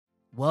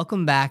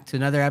Welcome back to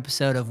another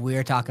episode of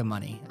We're Talking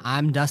Money.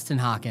 I'm Dustin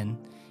Hawken,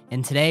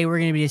 and today we're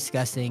going to be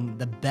discussing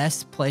the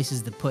best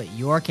places to put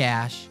your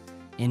cash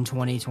in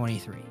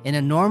 2023. In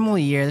a normal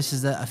year, this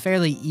is a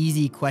fairly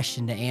easy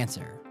question to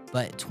answer,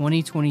 but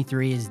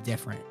 2023 is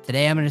different.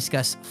 Today, I'm going to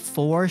discuss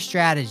 4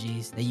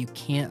 strategies that you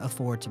can't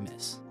afford to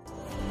miss.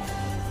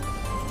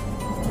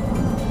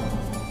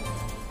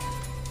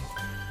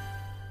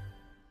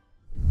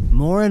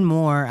 More and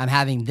more, I'm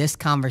having this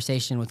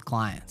conversation with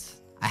clients.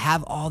 I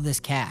have all this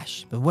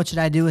cash, but what should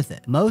I do with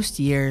it? Most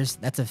years,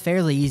 that's a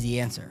fairly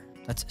easy answer.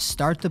 Let's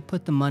start to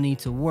put the money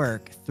to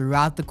work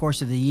throughout the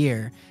course of the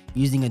year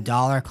using a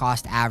dollar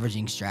cost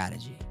averaging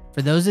strategy.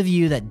 For those of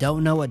you that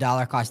don't know what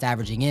dollar cost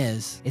averaging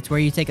is, it's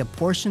where you take a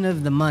portion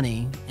of the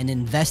money and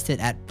invest it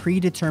at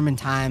predetermined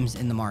times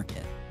in the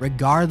market,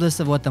 regardless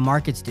of what the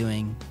market's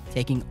doing,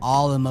 taking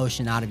all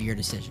emotion out of your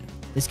decision.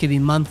 This could be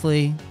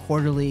monthly,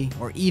 quarterly,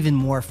 or even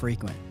more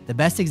frequent. The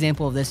best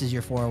example of this is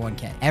your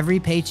 401k. Every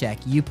paycheck,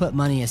 you put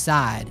money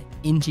aside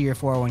into your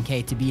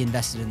 401k to be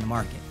invested in the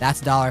market.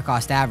 That's dollar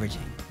cost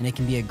averaging, and it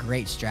can be a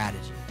great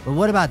strategy. But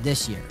what about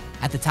this year?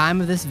 At the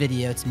time of this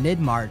video, it's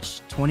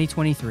mid-March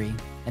 2023,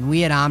 and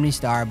we at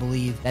OmniStar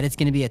believe that it's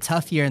going to be a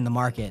tough year in the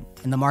market,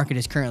 and the market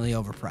is currently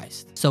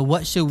overpriced. So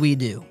what should we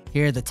do?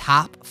 Here are the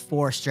top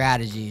 4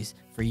 strategies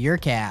for your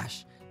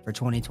cash for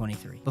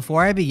 2023.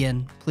 Before I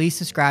begin, please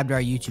subscribe to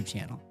our YouTube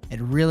channel. It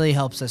really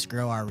helps us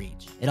grow our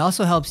reach. It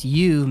also helps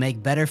you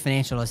make better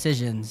financial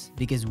decisions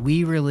because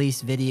we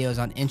release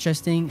videos on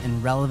interesting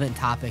and relevant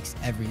topics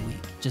every week.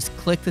 Just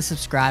click the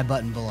subscribe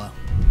button below.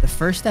 The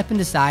first step in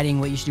deciding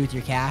what you should do with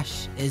your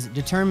cash is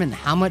determine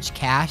how much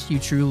cash you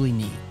truly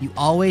need. You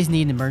always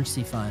need an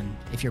emergency fund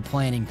if you're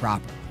planning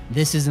properly.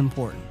 This is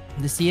important.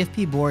 The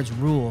CFP board's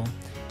rule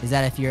is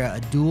that if you're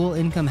a dual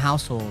income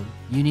household,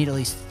 you need at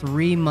least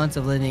 3 months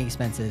of living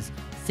expenses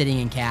sitting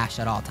in cash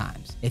at all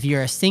times. If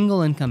you're a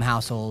single income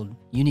household,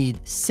 you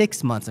need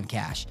 6 months of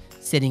cash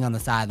sitting on the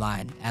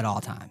sideline at all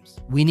times.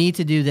 We need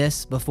to do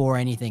this before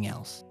anything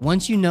else.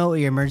 Once you know what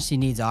your emergency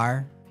needs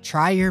are,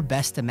 try your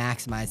best to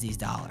maximize these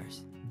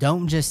dollars.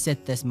 Don't just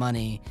sit this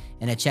money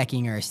in a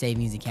checking or a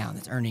savings account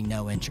that's earning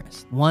no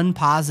interest. One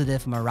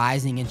positive from a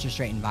rising interest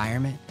rate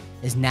environment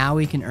is now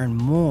we can earn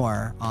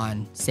more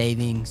on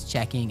savings,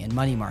 checking, and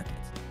money markets.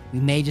 We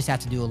may just have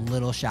to do a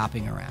little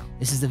shopping around.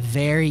 This is a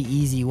very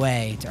easy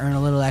way to earn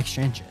a little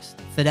extra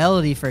interest.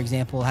 Fidelity, for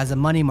example, has a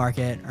money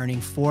market earning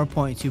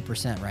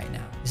 4.2% right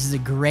now. This is a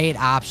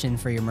great option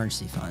for your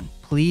emergency fund.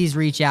 Please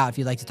reach out if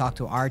you'd like to talk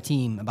to our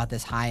team about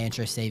this high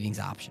interest savings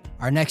option.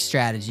 Our next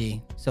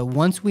strategy. So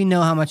once we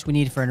know how much we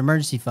need for an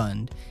emergency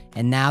fund,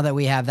 and now that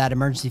we have that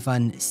emergency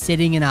fund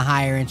sitting in a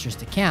higher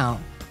interest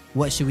account,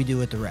 what should we do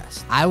with the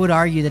rest? I would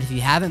argue that if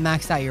you haven't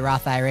maxed out your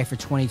Roth IRA for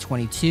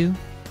 2022,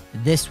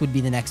 this would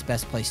be the next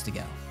best place to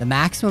go. The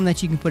maximum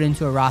that you can put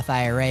into a Roth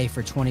IRA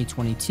for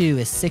 2022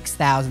 is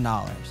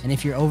 $6,000. And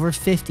if you're over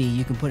 50,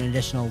 you can put an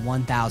additional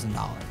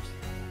 $1,000.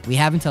 We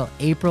have until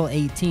April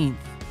 18th,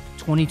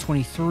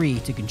 2023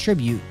 to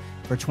contribute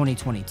for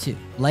 2022.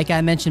 Like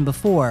I mentioned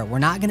before, we're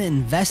not gonna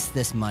invest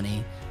this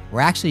money.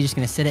 We're actually just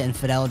gonna sit it in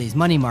Fidelity's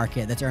money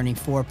market that's earning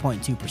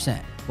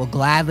 4.2%. We'll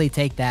gladly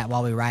take that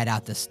while we ride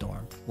out this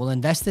storm. We'll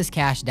invest this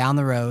cash down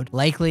the road,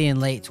 likely in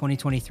late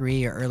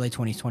 2023 or early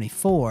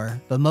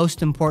 2024, but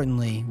most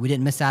importantly, we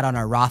didn't miss out on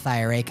our Roth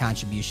IRA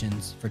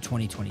contributions for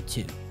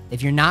 2022.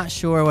 If you're not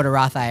sure what a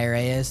Roth IRA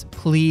is,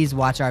 please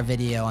watch our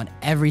video on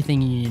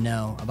everything you need to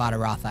know about a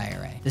Roth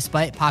IRA.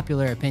 Despite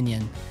popular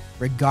opinion,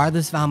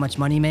 regardless of how much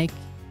money you make,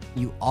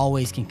 you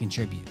always can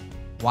contribute.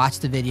 Watch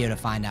the video to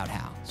find out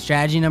how.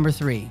 Strategy number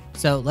 3.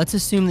 So let's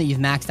assume that you've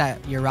maxed out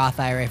your Roth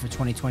IRA for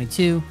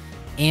 2022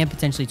 and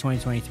potentially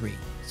 2023.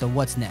 So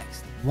what's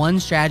next? One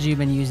strategy we've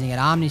been using at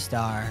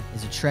OmniStar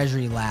is a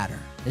treasury ladder.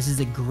 This is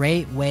a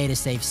great way to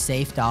save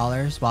safe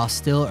dollars while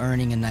still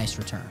earning a nice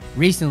return.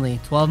 Recently,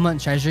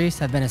 12-month treasuries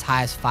have been as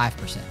high as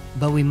 5%,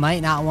 but we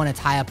might not want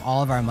to tie up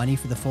all of our money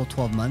for the full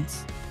 12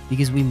 months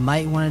because we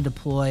might want to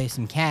deploy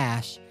some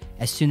cash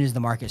as soon as the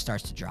market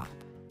starts to drop.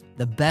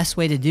 The best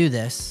way to do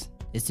this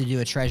is to do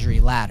a treasury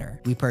ladder.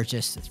 We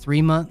purchase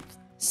 3-month,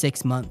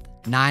 6-month,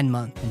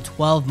 9-month, and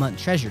 12-month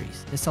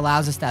treasuries. This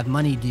allows us to have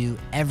money due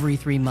every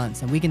 3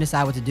 months, and we can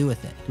decide what to do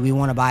with it. Do we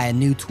want to buy a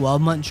new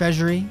 12-month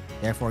treasury,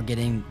 therefore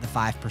getting the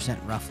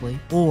 5% roughly,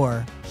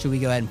 or should we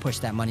go ahead and push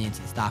that money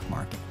into the stock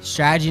market?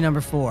 Strategy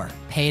number 4,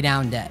 pay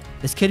down debt.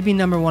 This could be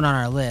number 1 on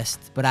our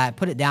list, but I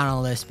put it down on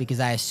the list because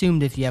I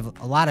assumed if you have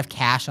a lot of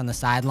cash on the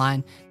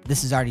sideline,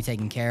 this is already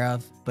taken care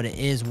of, but it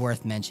is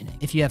worth mentioning.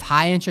 If you have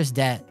high interest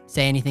debt,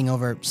 say anything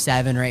over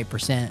 7 or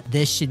 8%,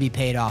 this should be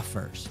paid off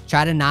first.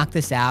 Try to knock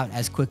this out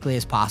as quickly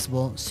as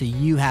possible so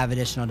you have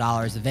additional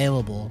dollars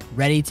available,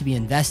 ready to be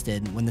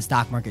invested when the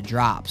stock market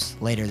drops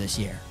later this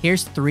year.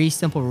 Here's 3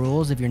 simple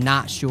rules if you're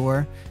not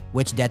sure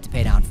which debt to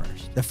pay down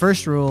first. The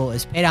first rule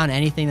is pay down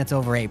anything that's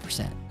over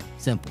 8%.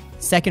 Simple.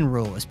 Second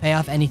rule is pay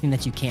off anything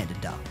that you can't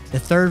deduct. The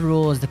third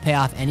rule is to pay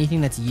off anything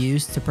that's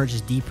used to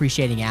purchase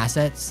depreciating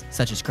assets,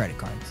 such as credit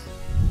cards.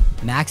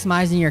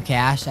 Maximizing your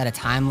cash at a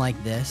time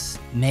like this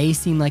may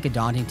seem like a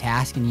daunting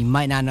task and you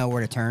might not know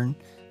where to turn,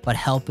 but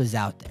help is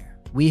out there.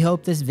 We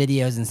hope this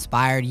video has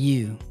inspired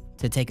you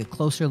to take a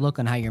closer look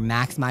on how you're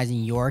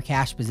maximizing your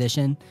cash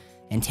position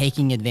and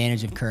taking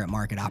advantage of current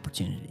market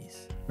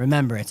opportunities.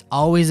 Remember, it's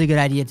always a good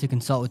idea to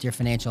consult with your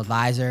financial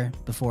advisor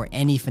before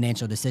any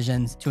financial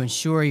decisions to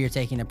ensure you're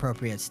taking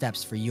appropriate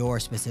steps for your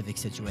specific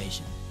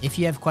situation. If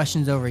you have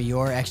questions over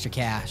your extra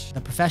cash,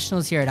 the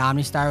professionals here at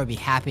OmniStar would be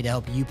happy to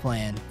help you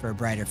plan for a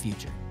brighter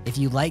future. If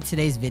you liked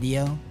today's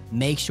video,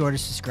 make sure to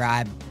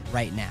subscribe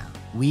right now.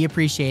 We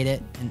appreciate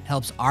it, and it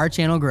helps our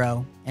channel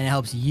grow, and it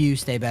helps you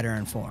stay better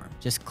informed.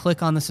 Just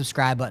click on the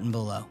subscribe button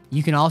below.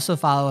 You can also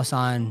follow us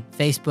on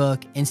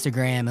Facebook,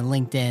 Instagram, and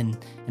LinkedIn,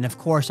 and of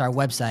course our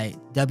website,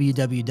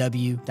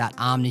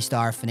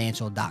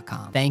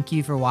 www.omnistarfinancial.com. Thank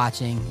you for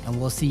watching, and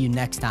we'll see you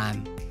next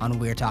time on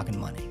We're Talking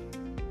Money.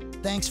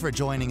 Thanks for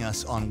joining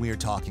us on We're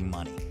Talking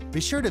Money. Be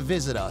sure to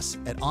visit us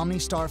at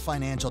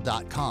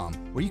omnistarfinancial.com,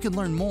 where you can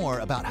learn more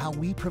about how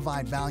we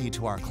provide value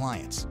to our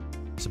clients.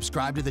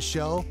 Subscribe to the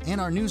show and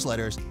our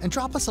newsletters, and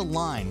drop us a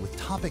line with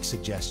topic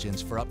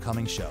suggestions for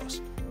upcoming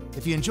shows.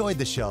 If you enjoyed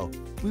the show,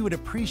 we would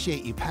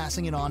appreciate you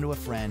passing it on to a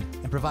friend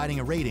and providing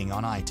a rating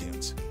on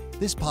iTunes.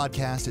 This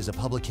podcast is a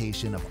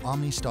publication of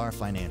OmniStar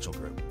Financial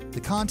Group.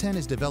 The content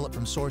is developed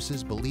from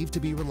sources believed to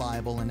be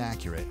reliable and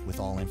accurate with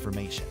all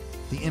information.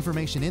 The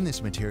information in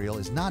this material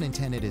is not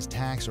intended as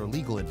tax or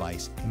legal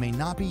advice and may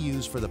not be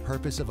used for the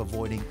purpose of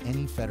avoiding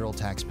any federal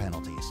tax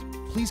penalties.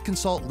 Please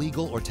consult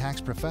legal or tax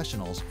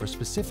professionals for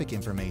specific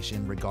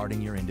information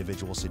regarding your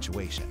individual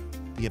situation.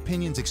 The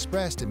opinions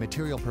expressed and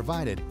material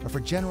provided are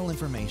for general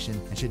information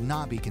and should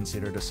not be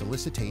considered a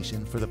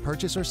solicitation for the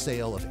purchase or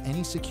sale of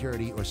any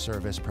security or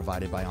service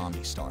provided by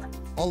OmniStar.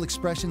 All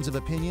expressions of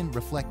opinion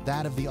reflect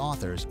that of the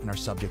authors and are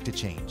subject to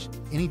change.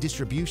 Any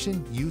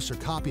distribution, use, or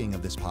copying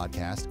of this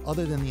podcast,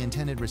 other than the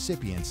intended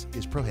recipients,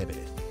 is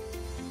prohibited.